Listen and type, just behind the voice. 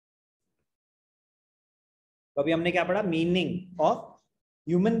तो अभी हमने क्या पढ़ा, meaning of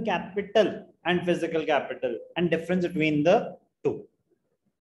human capital and physical capital and difference between the two.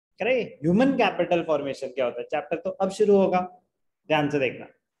 करें ह्यूमन कैपिटल फॉर्मेशन क्या होता है, चैप्टर तो अब शुरू होगा, ध्यान से देखना।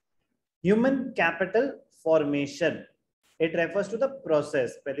 Human capital formation, it refers to the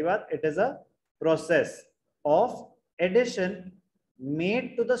process, पहली बात, it is a process of addition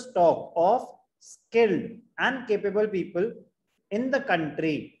made to the stock of skilled and capable people in the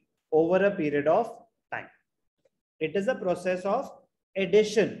country over a period of time. It is a process of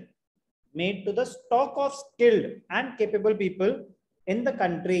addition made to the stock of skilled and capable people in the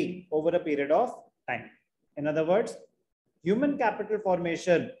country over a period of time. In other words, human capital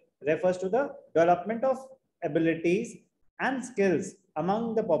formation refers to the development of abilities and skills among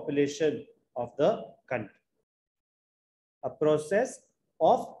the population of the country. A process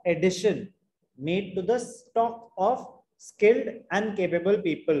of addition made to the stock of skilled and capable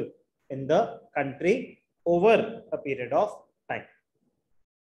people in the country over a period of time.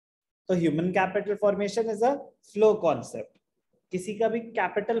 So human capital formation is a flow concept. किसी का भी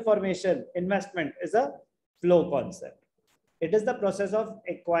capital formation, investment is a flow concept. It is the process of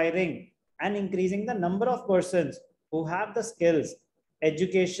acquiring and increasing the number of persons who have the skills,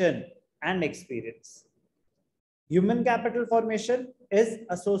 education, and experience. Human capital formation is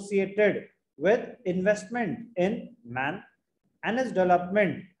associated with investment in man and its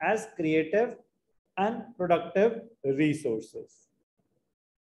development as creative and productive resources.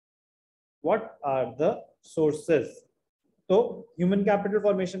 What are the sources? So, human capital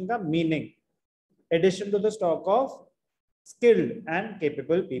formation का meaning, addition to the stock of skilled and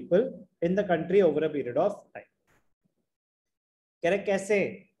capable people in the country over a period of time. कह रहे कैसे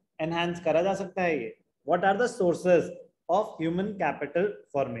enhance करा जा सकता है ये? What are the sources of human capital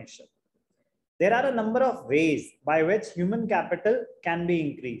formation? There are a number of ways by which human capital can be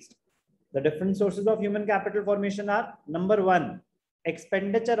increased. The different sources of human capital formation are: number one,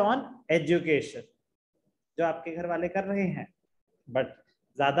 expenditure on education, जो आपके घर वाले कर रहे हैं, but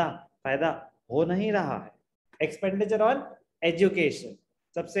ज्यादा फायदा हो नहीं रहा है. Expenditure on education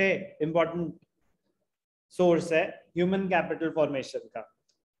सबसे important source है human capital formation का.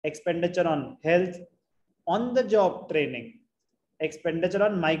 Expenditure on health, on the job training, expenditure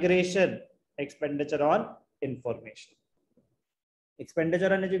on migration, expenditure on information.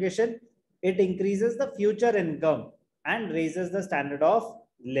 Expenditure on education, it increases the future income and raises the standard of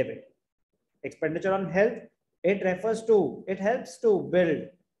living. Expenditure on health, it refers to, it helps to build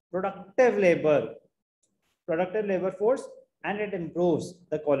productive labor force, and it improves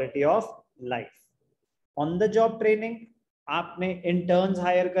the quality of life. On the job training, आपने interns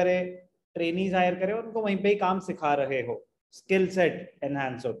hire करे, trainees hire करे, उनको वहीं पे ही काम सिखा रहे हो, skill set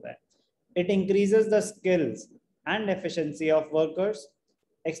enhance होता है. It increases the skills and efficiency of workers.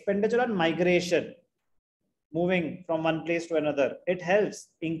 Expenditure on migration, moving from one place to another, it helps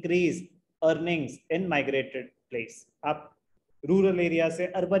increase earnings in migrated place. आप रूरल एरिया से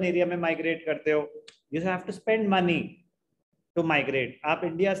अर्बन एरिया में migrate करते हो, you have to spend money to migrate. आप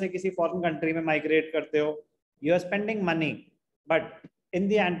India से किसी foreign country में migrate करते हो, you are spending money, but in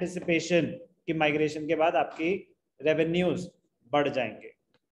the anticipation कि माइग्रेशन के बाद आपकी रेवेन्यूज बढ़ जाएंगे.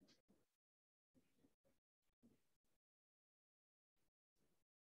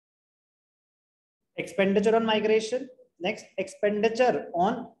 Expenditure on migration. Next, expenditure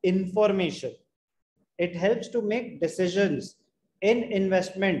on information. It helps to make decisions in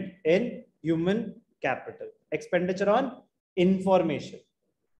investment in human capital. Expenditure on information.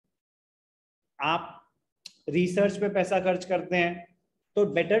 आप research पे पैसा खर्च करते हैं तो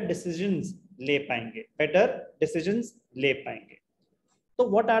बेटर डिसीजंस ले पाएंगे, तो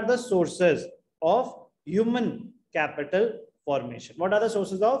what are the sources of human capital formation? What are the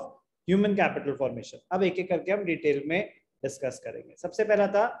sources of human capital formation? अब एक एक करके हम डिटेल में डिस्कस करेंगे. सबसे पहला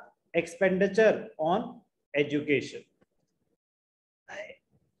था एक्सपेंडिचर ऑन एजुकेशन.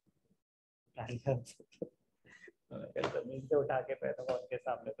 जमीन से उठा के पहनूंगा उनके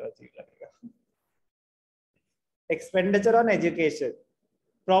सामने तो अजीब लगेगा. Expenditure on education,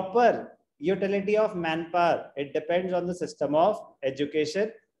 proper utility of manpower, it depends on the system of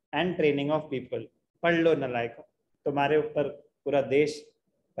education and training of people. पढ़ लो नलायकों, तुम्हारे ऊपर पूरा देश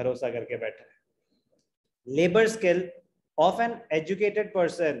भरोसा करके बैठा है. Labor skill of an educated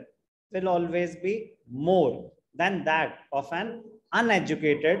person will always be more than that of an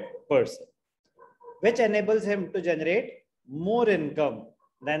uneducated person, which enables him to generate more income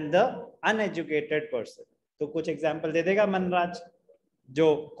than the uneducated person. तो कुछ एग्जाम्पल दे देगा मनराज,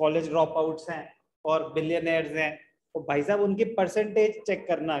 जो कॉलेज ड्रॉप आउट्स हैं और billionaires हैं, तो भाई साहब उनकी परसेंटेज चेक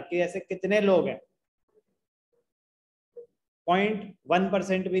करना कि ऐसे कितने लोग हैं.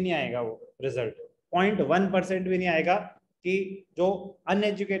 0.1% भी नहीं आएगा वो रिजल्ट. 0.1% भी नहीं आएगा कि जो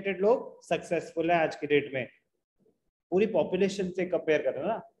अनएजुकेटेड लोग सक्सेसफुल है आज की डेट में, पूरी पॉपुलेशन से कंपेयर करो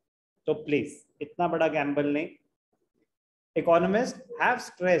ना, तो प्लीज इतना बड़ा गैम्बल नहीं. Economists have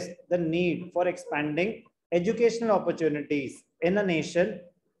stressed the need for expanding educational opportunities in a nation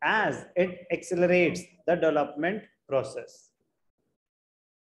as it accelerates the development process.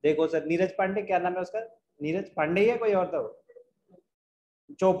 देखो सर, नीरज पांडे, क्या नाम है उसका, नीरज पांडे या कोई और था,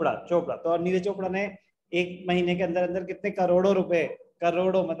 चोपड़ा, तो नीरज चोपड़ा ने 1 महीने के अंदर अंदर कितने करोड़ों रुपए,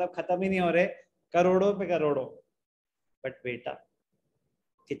 करोड़ों मतलब खत्म ही नहीं हो रहे, करोड़ों पे करोड़ों. बट बेटा,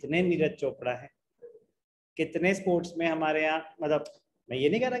 कितने नीरज चोपड़ा है, कितने स्पोर्ट्स में हमारे यहाँ, मतलब मैं ये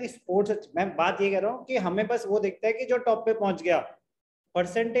नहीं कह रहा कि स्पोर्ट्स, मैं बात ये कह रहा हूँ कि हमें बस वो दिखता है कि जो टॉप पे पहुंच गया,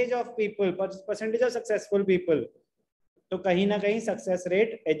 percentage of people, percentage of successful people. तो कहीं ना कहीं सक्सेस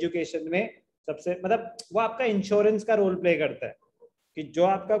रेट एजुकेशन में सबसे, मतलब वो आपका इंश्योरेंस का रोल प्ले करता है कि जो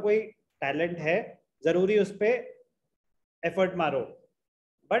आपका कोई टैलेंट है, जरूरी उस पर एफर्ट मारो,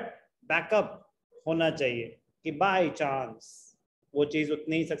 बट बैकअप होना चाहिए कि बाय चांस वो चीज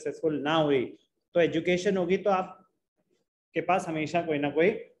उतनी सक्सेसफुल ना हुई तो एजुकेशन होगी, तो आपके पास हमेशा कोई ना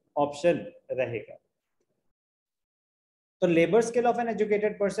कोई ऑप्शन रहेगा. तो labour skill of an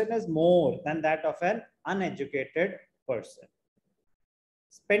educated person is more than that of N uneducated person.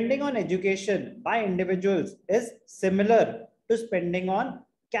 Spending on education by individuals is similar to spending on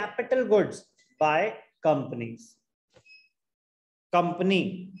capital goods by companies. Company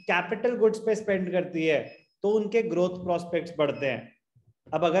capital goods पे spend करती है तो उनके growth prospects बढ़ते हैं.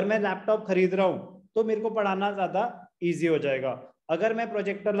 अब अगर मैं लैपटॉप खरीद रहा हूं तो मेरे को पढ़ाना ज्यादा इजी हो जाएगा. अगर मैं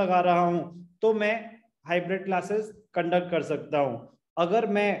प्रोजेक्टर लगा रहा हूं तो मैं हाइब्रिड क्लासेस कंडक्ट कर सकता हूं. अगर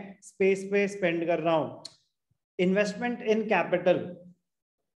मैं स्पेस पे स्पेंड कर रहा हूं, investment in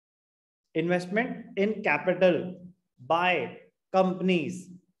capital by companies,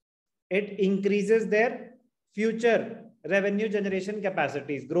 it increases their future revenue generation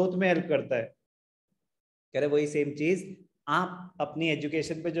capacities, growth में help करता है. कह रहे वही सेम चीज आप अपनी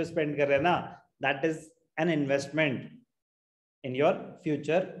एजुकेशन पे जो स्पेंड कर रहे हैं ना, that is an investment in your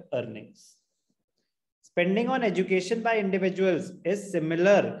future earnings. Spending on education by individuals is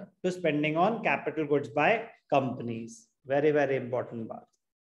similar to spending on capital goods by companies. Very, very important part.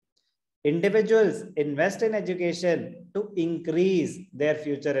 Individuals invest in education to increase their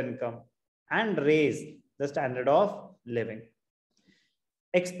future income and raise the standard of living.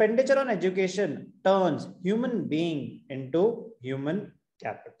 Expenditure on education turns human being into human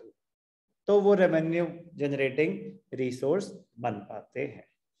capital. तो वो revenue generating resource बन पाते हैं.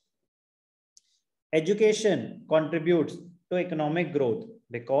 Education contributes to economic growth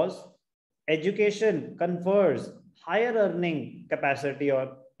because education confers higher earning capacity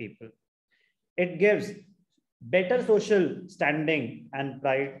on people. It gives better social standing and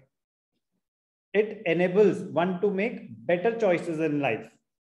pride. It enables one to make better choices in life.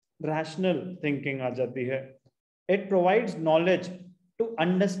 Rational thinking aa jati hai. It provides knowledge to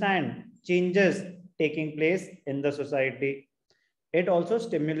understand changes taking place in the society. It also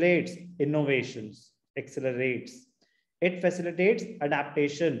stimulates innovations, accelerates. It facilitates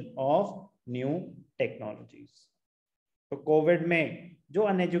adaptation of new technologies. तो Covid में जो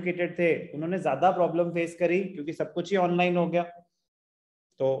uneducated थे उन्होंने ज्यादा problem face करी क्योंकि सब कुछ ही ऑनलाइन हो गया,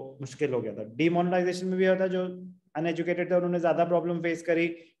 तो मुश्किल हो गया था. डीमोनेटाइजेशन में भी होता, जो अनएजुकेटेड थे उन्होंने ज्यादा प्रॉब्लम फेस करी.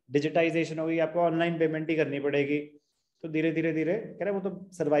 डिजिटाइजेशन हो गई, आपको ऑनलाइन पेमेंट ही करनी पड़ेगी. तो धीरे धीरे धीरे कह रहे वो तो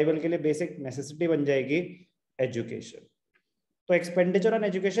सर्वाइवल के लिए बेसिक नेसेसिटी बन जाएगी education. So expenditure on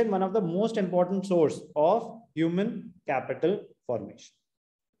education, one of the most important source of human capital formation.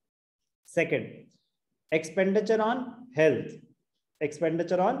 Second, expenditure on health.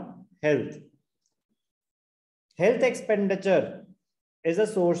 Expenditure on health. Health expenditure is a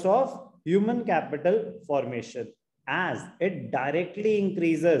source of human capital formation as it directly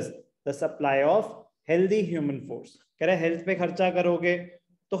increases the supply of healthy human force. कह रहे health पे खर्चा करोगे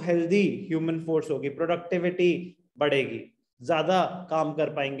तो healthy human force होगी, productivity बढ़ेगी, ज्यादा काम कर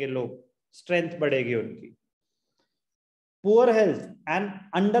पाएंगे लोग, स्ट्रेंथ बढ़ेगी उनकी. Poor health and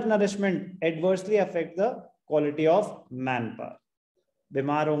undernourishment adversely affect the quality of manpower.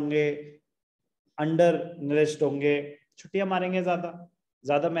 बीमार होंगे, अंडरनरिश्ड होंगे, छुट्टियां मारेंगे ज्यादा,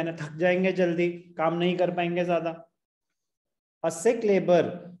 ज्यादा मेहनत, थक जाएंगे जल्दी, काम नहीं कर पाएंगे ज्यादा. A sick labor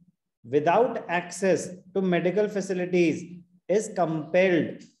without access to medical facilities is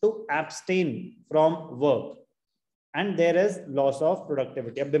compelled to abstain from work. And there is loss of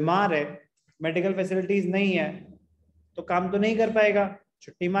productivity. अब बीमार है, मेडिकल फैसिलिटीज नहीं है, तो काम तो नहीं कर पाएगा,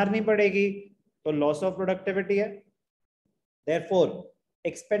 छुट्टी मारनी पड़ेगी, तो लॉस ऑफ प्रोडक्टिविटी है. Therefore,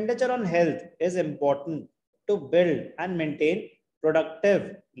 expenditure on health is important to build and maintain productive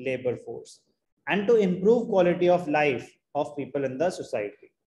labor force. and to improve quality of life of people in the society.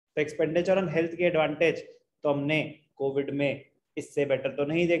 तो एक्सपेंडिचर ऑन हेल्थ की एडवांटेज तो हमने Covid में इससे better तो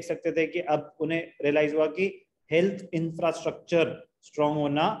नहीं देख सकते थे कि अब उन्हें रियलाइज हुआ कि हेल्थ इंफ्रास्ट्रक्चर स्ट्रॉन्ग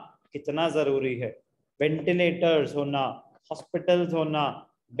होना कितना जरूरी है, वेंटिलेटर्स होना, हॉस्पिटल्स होना,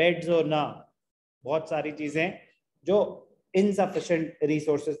 बेड्स होना, बहुत सारी चीजें जो इनसफिशिएंट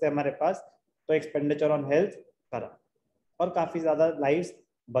रिसोर्सेज थे हमारे पास, तो एक्सपेंडिचर ऑन हेल्थ करा और काफी ज्यादा लाइव्स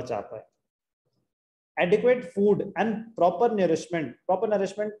बचा पाए. Adequate food and proper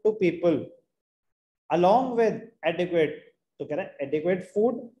nourishment to people, along with adequate, तो कह रहा है adequate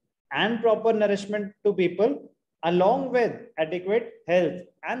food and proper nourishment to people along with adequate health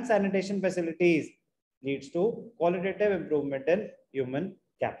and sanitation facilities leads to qualitative improvement in human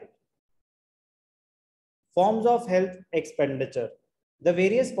capital. Forms of health expenditure. The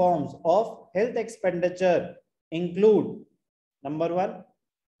various forms of health expenditure include, number one,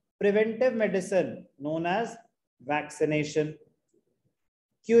 preventive medicine known as vaccination,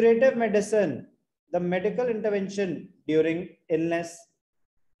 curative medicine, the medical intervention during illness,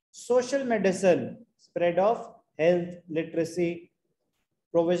 social medicine, spread of health literacy,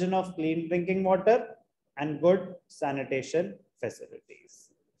 provision of clean drinking water and good sanitation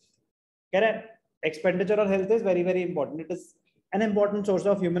facilities. Correct. Expenditure on health is very very important. It is an important source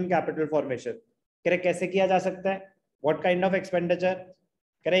of human capital formation. Correct. कैसे किया जा सकता है? What kind of expenditure?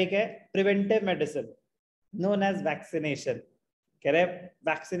 Correct है preventive medicine known as vaccination. Correct,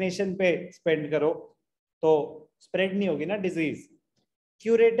 vaccination पे spend करो तो spread नहीं होगी ना डिजीज.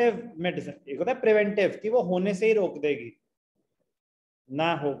 क्यूरेटिव मेडिसिन एक होता है प्रिवेंटिव कि वो होने से ही रोक देगी,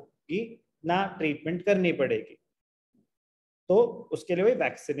 ना होगी ना ट्रीटमेंट करनी पड़ेगी, तो उसके लिए वही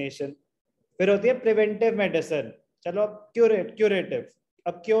वैक्सीनेशन. फिर होती है प्रिवेंटिव मेडिसिन, चलो अब क्यूरेटिव,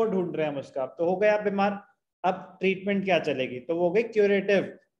 अब क्योर ढूंढ रहे हैं हम उसका, अब तो हो गया बीमार, अब ट्रीटमेंट क्या चलेगी, तो वो हो गई क्यूरेटिव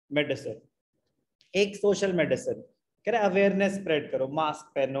मेडिसिन. एक सोशल मेडिसिन, कह रहे अवेयरनेस स्प्रेड करो,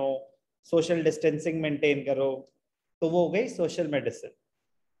 मास्क पहनो, सोशल डिस्टेंसिंग मेंटेन करो, तो वो हो गई social medicine.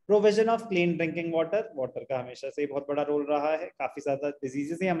 Provision of clean drinking water, water का हमेशा से बहुत बड़ा रोल रहा है, काफी ज्यादा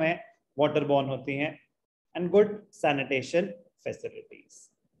डिजीजेस ही हमें वाटर बॉर्न होती हैं. And good sanitation facilities.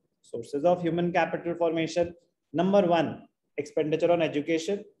 Sources of human capital formation, number 1 expenditure on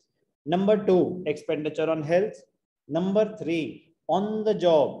education, Number 2 expenditure on health, number 3 on the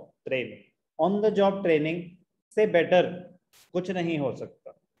job training. On the job training से better कुछ नहीं हो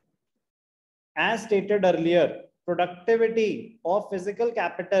सकता. As stated earlier, productivity of physical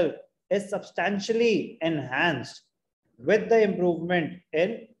capital is substantially enhanced with the improvement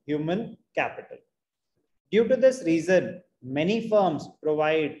in human capital. Due to this reason, many firms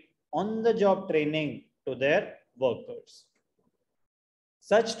provide on the job training to their workers.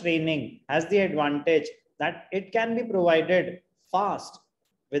 Such training has the advantage that it can be provided fast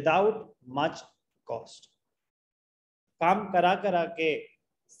without much cost. काम करा करा के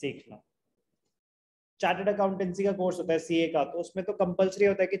सीखना. Chartered accountancy का course होता है CA का, तो उसमें तो कंपलसरी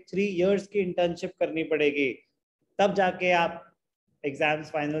होता है कि 3 इयर्स की इंटर्नशिप करनी पड़ेगी, तब जाके आप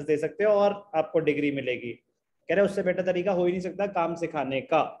एग्जाम्स फाइनल्स दे सकते हो और आपको डिग्री मिलेगी. कह रहे उससे बेटर तरीका हो ही नहीं सकता काम सिखाने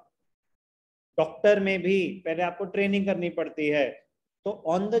का. डॉक्टर में भी पहले आपको ट्रेनिंग करनी पड़ती है, तो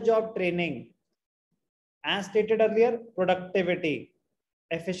on the job training, as stated earlier, productivity,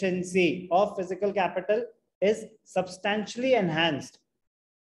 efficiency of physical capital is substantially enhanced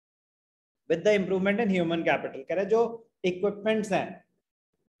with the improvement in human capital. कह रहे जो इक्विपमेंट्स हैं,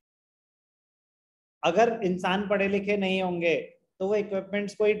 अगर इंसान पढ़े लिखे नहीं होंगे तो वो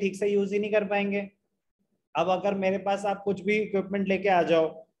इक्विपमेंट्स को ही ठीक से यूज ही नहीं कर पाएंगे. अब अगर मेरे पास आप कुछ भी इक्विपमेंट लेके आ जाओ,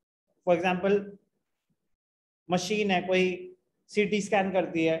 फॉर एग्जाम्पल मशीन है, कोई सीटी स्कैन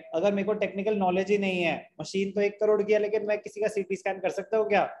करती है, अगर मेरे को टेक्निकल नॉलेज ही नहीं है, मशीन तो 1 करोड़ की है, लेकिन मैं किसी का सीटी स्कैन कर सकता हूँ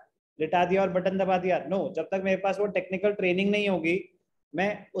क्या? लिटा दिया और बटन दबा दिया? नो, जब तक मेरे पास वो टेक्निकल ट्रेनिंग नहीं होगी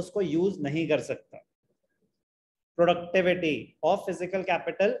मैं उसको यूज नहीं कर सकता. Productivity of physical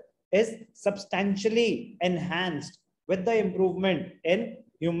capital is substantially enhanced with the improvement in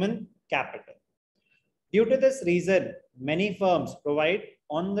human capital. Due to this reason, many firms provide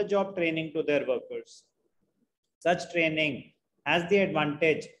on-the-job training to their workers. Such training has the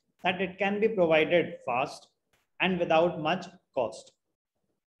advantage that it can be provided fast and without much cost.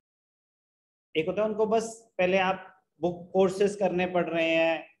 एक होता है उनको बस पहले आप book courses करने पड़ रहे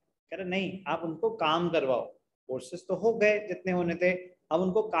हैं, कह रहे नहीं, आप उनको काम करवाओ. कोर्सेज तो हो गए जितने होने थे, अब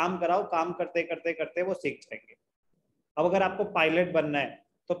उनको काम कराओ, काम करते करते करते वो सीख जाएंगे. अब अगर आपको पायलट बनना है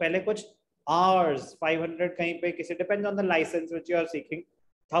तो पहले कुछ hours, 500 कहीं पे किसी, depends on the license which you are seeking,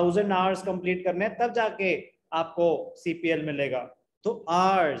 1000 hours complete करने हैं, तब जाके आपको CPL मिलेगा. तो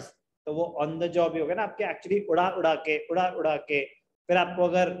hours तो वो ऑन द जॉब ही होगा ना, आपके एक्चुअली उड़ा उड़ा के फिर आपको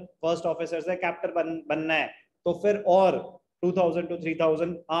अगर फर्स्ट ऑफिसर से कैप्टन बनना है तो फिर और 2000 to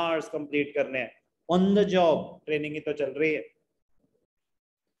 3000 आवर्स कंप्लीट करने हैं। ऑन द जॉब ट्रेनिंग ही तो चल रही है।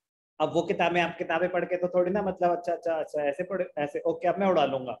 अब वो किताबें आप किताबें पढ़ के तो थोड़ी ना मतलब अच्छा अच्छा अच्छा ऐसे पढ़ ऐसे ओके अब मैं उड़ा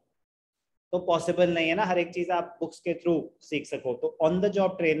लूंगा, तो पॉसिबल नहीं है ना हर एक चीज आप बुक्स के थ्रू सीख सको। तो ऑन द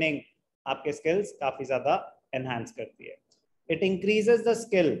जॉब ट्रेनिंग आपके स्किल्स काफी ज्यादा एनहांस करती है। It increases the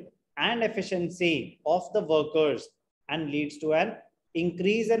skill and efficiency of the workers and leads to an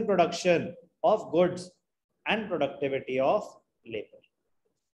increase in production of goods and productivity of labour.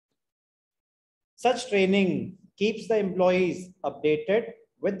 Such training keeps the employees updated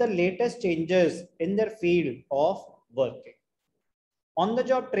with the latest changes in their field of working.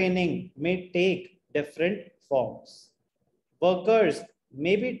 On-the-job training may take different forms. Workers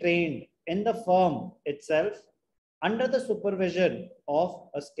may be trained in the firm itself under the supervision of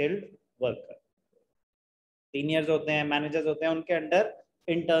a skilled worker. Seniors होते हैं, managers होते हैं, उनके under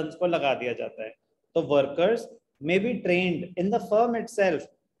interns को लगा दिया जाता है। तो workers may be trained in the firm itself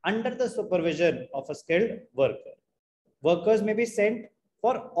under the supervision of a skilled worker. Workers may be sent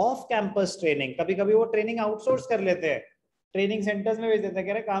for off-campus training. कभी-कभी वो ट्रेनिंग आउटसोर्स कर लेते हैं, ट्रेनिंग सेंटर्स में भेज देते हैं,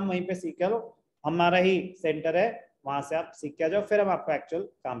 कह रहे काम वहीं पे सीख लो, हमारा ही सेंटर है, वहां से आप सीख के आ जाओ, फिर हम आपको एक्चुअल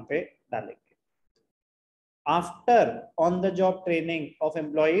काम पे डालेंगे। After on-the-job training of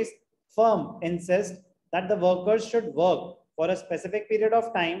employees, firm insists that the workers should work for a specific period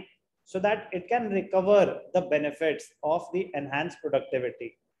of time so that it can recover the benefits of the enhanced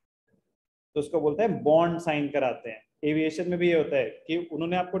productivity. तो उसको बोलते हैं बॉन्ड साइन कराते हैं। Aviation में भी ये होता है कि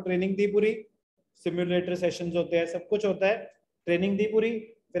उन्होंने आपको ट्रेनिंग दी पूरी, सिमुलेटर सेशंस होते हैं, सब कुछ होता है, ट्रेनिंग दी पूरी,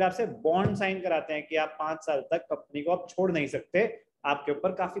 फिर आपसे बॉन्ड साइन कराते हैं कि आप 5 साल तक कंपनी को आप छोड़ नहीं सकते, आपके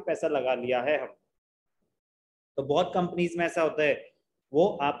ऊपर काफी पैसा लगा लिया है हम। तो बहुत कंपनीज में ऐसा होता है, वो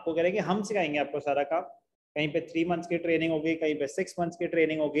आपको कह रहे हैं कि हम सिखाएंगे आपको सारा काम, कहीं पे 3 मंथ्स की ट्रेनिंग होगी, कहीं पे 6 मंथ्स की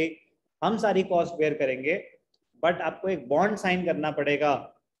ट्रेनिंग होगी, हम सारी कॉस्ट बेयर करेंगे, बट आपको एक बॉन्ड साइन करना पड़ेगा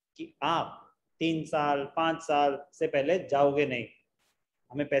कि आप 3 साल 5 साल से पहले जाओगे नहीं,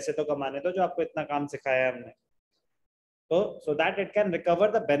 हमें पैसे तो कमाने दो जो आपको इतना काम सिखाया है हमने। तो so that it can recover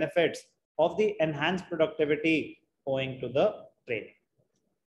the benefits of the enhanced productivity owing to the training.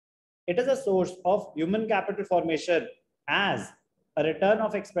 It is a source of human capital formation as a return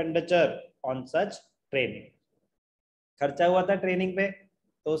of expenditure on such training. खर्चा हुआ था training पे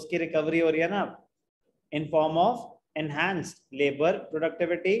तो उसकी recovery हो रही है ना, in form of enhanced labor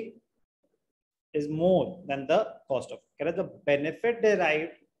productivity is more than the cost of. The benefit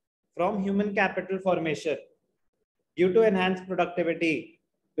derived from human capital formation due to enhanced productivity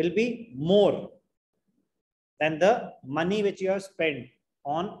will be more than the money which you have spent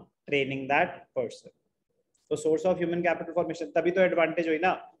on training that person. तो source of human capital formation तभी तो advantage हुई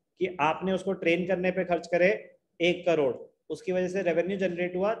ना कि आपने उसको train करने पे खर्च करे 1 करोड़, उसकी वजह से रेवेन्यू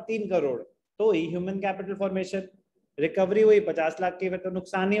जनरेट हुआ 3 करोड़, तो ही ह्यूमन कैपिटल फॉर्मेशन। रिकवरी हुई 50 लाख की, फिर तो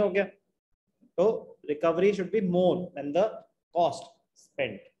नुकसान ही हो गया। तो recovery should be more than the cost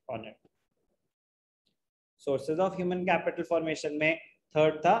spent on it. Sources of human capital formation में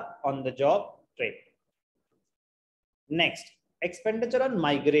थर्ड था on the job training. Next, expenditure on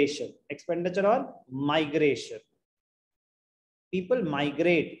migration. Expenditure on migration. People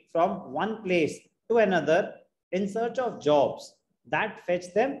migrate from one place to another in search of jobs that fetch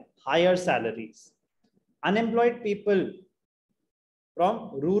them higher salaries. Unemployed people from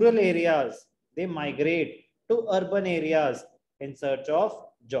rural areas, they migrate to urban areas in search of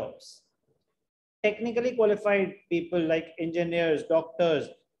jobs. Technically qualified people like engineers,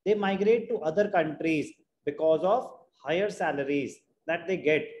 doctors, they migrate to other countries because of higher salaries that they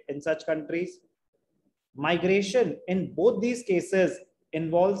get in such countries. Migration in both these cases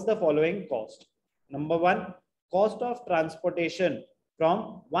involves the following cost. Number 1, cost of transportation from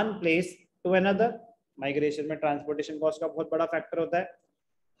one place to another. Migration में transportation cost का बहुत बड़ा factor होता है.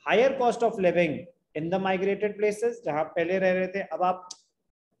 Higher cost of living in the migrated places, जहाँ पहले रह रहे थे, अब आप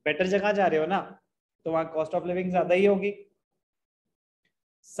better जगह जा रहे हो ना, तो वहाँ cost of living ज़्यादा ही होगी.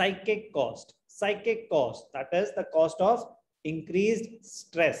 Psychic cost, that is the cost of increased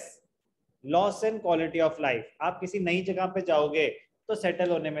stress, loss in quality of life. आप किसी नई जगह पे जाओगे तो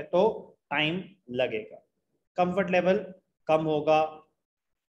सेटल होने में तो टाइम लगेगा, कंफर्ट लेवल कम होगा,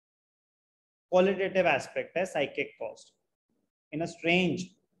 क्वालिटेटिव एस्पेक्ट है psychic cost in a strange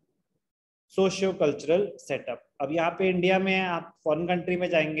socio cultural setup. अब यहाँ पे इंडिया में आप फॉरेन कंट्री में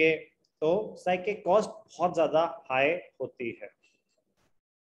जाएंगे तो साइकिक कॉस्ट बहुत ज्यादा हाई होती है।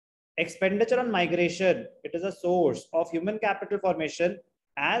 Expenditure on migration, it is a source of human capital formation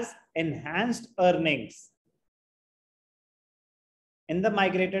as enhanced earnings in the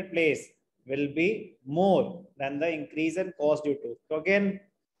migrated place will be more than the increase in cost due to. So again,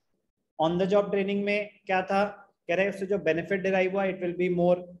 on the job training में क्या था, कह रहे हैं उससे जो benefit derive हुआ, it will be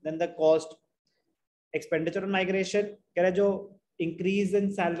more than the cost. Expenditure on migration, कह रहे हैं जो increase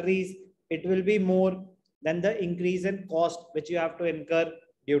in salaries, it will be more than the increase in cost which you have to incur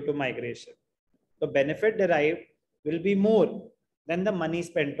due to migration. So benefit derived will be more than the money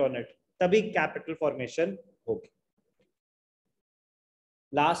spent on it. तभी capital formation होगी.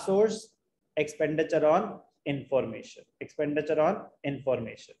 Last source, expenditure on information. Expenditure on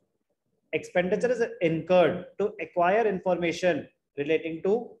information. Expenditure is incurred to acquire information relating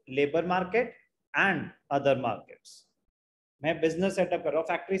to labor market and other markets. मैं business setup कर रहा हूँ,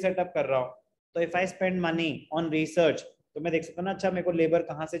 factory setup कर रहा हूँ, तो if I spend money on research, तो मैं देख सकता हूँ ना, अच्छा मेरे को लेबर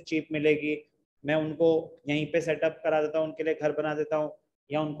कहाँ से चीप मिलेगी, मैं उनको यहीं पे सेटअप करा देता हूँ, उनके लिए घर बना देता हूँ,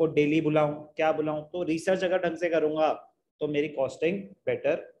 या उनको डेली बुलाऊं, क्या बुलाऊं. तो रिसर्च अगर ढंग से करूंगा तो मेरी कॉस्टिंग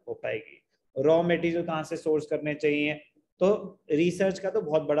बेटर हो पाएगी. रॉ मटेरियल कहाँ से सोर्स करने चाहिए, तो रिसर्च का तो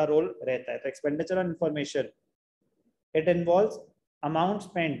बहुत बड़ा रोल रहता है. तो expenditure on information, it involves amount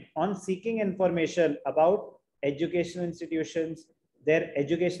spent on seeking information about educational institutions, there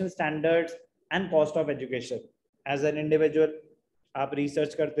educational standards and cost of education. As an individual आप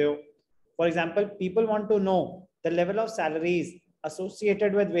रिसर्च करते हो. For example, people want to know the level of salaries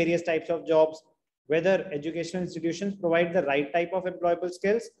associated with various types of jobs, whether educational institutions provide the right type of employable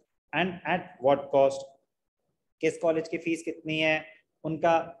skills and at what cost. किस college की fees कितनी है,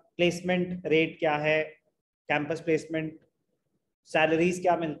 उनका placement rate क्या है, campus placement salaries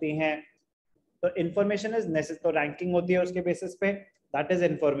क्या मिलती हैं. तो इंफॉर्मेशन इज नेसेसरी. तो रैंकिंग होती है उसके बेसिस पे, that is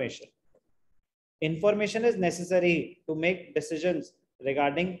information. Information is necessary to make decisions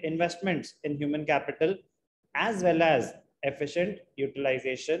regarding investments in human capital as well as efficient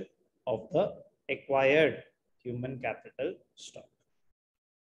utilization of the acquired human capital stock.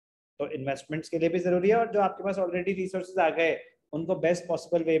 तो इन्वेस्टमेंट्स के लिए भी जरूरी है, और जो आपके पास ऑलरेडी रिसोर्सेज आ गए उनको बेस्ट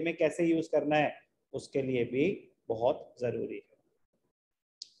पॉसिबल वे में कैसे यूज करना है उसके लिए भी बहुत जरूरी है.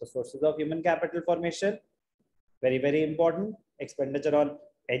 तो sources of human capital formation, very important. Expenditure on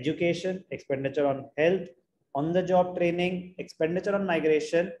education, expenditure on health, on the job training, expenditure on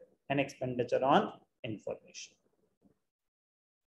migration, and expenditure on information.